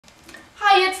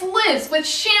Hi, it's Liz with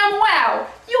SHAM WOW.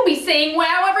 You'll be saying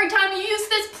wow every time you use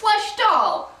this plush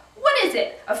doll. What is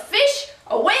it? A fish?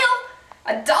 A whale?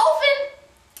 A dolphin?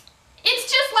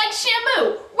 It's just like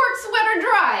Shamu. Works wet or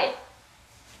dry.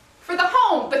 For the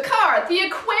home, the car, the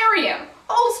aquarium.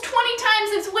 Holds 20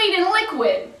 times its weight in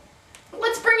liquid.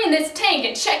 Let's bring in this tank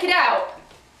and check it out.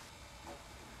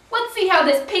 Let's see how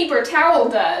this paper towel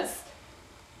does.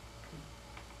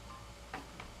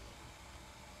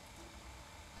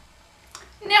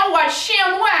 Now watch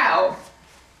SHAM WOW.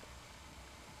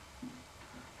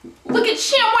 Look at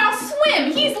SHAM WOW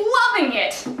swim. He's loving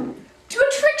it. Do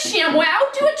a trick, SHAM WOW.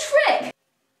 Do a trick.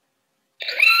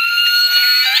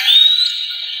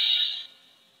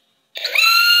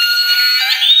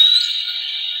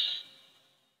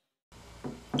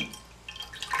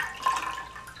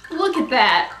 Look at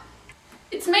that.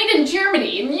 It's made in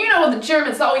Germany, and you know the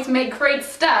Germans always make great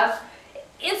stuff.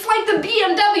 It's like the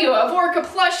BMW of Orca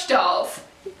plush dolls.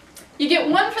 You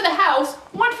get one for the house,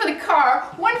 one for the car,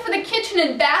 one for the kitchen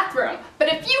and bathroom.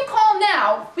 But if you call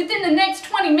now, within the next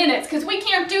 20 minutes, because we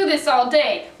can't do this all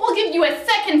day, we'll give you a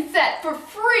second set for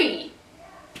free.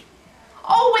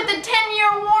 Oh, with a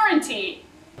 10-year warranty.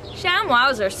 SHAM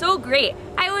WOWs are so great,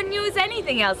 I wouldn't use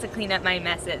anything else to clean up my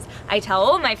messes. I tell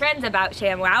all my friends about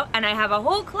SHAM WOW, and I have a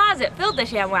whole closet filled with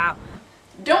SHAM WOW.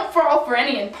 Don't fall for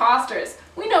any imposters.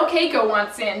 We know Keiko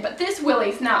wants in, but this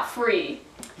Willie's not free.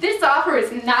 This offer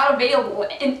is not available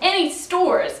in any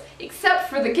stores except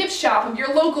for the gift shop of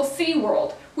your local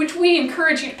SeaWorld, which we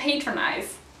encourage you to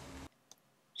patronize.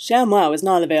 SHAM WOW is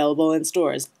not available in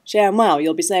stores. SHAM WOW,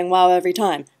 you'll be saying wow every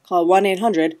time. Call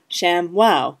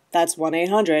 1-800-SHAM-WOW. That's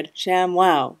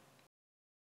 1-800-SHAM-WOW.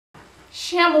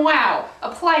 SHAM WOW.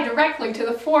 Apply directly to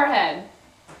the forehead.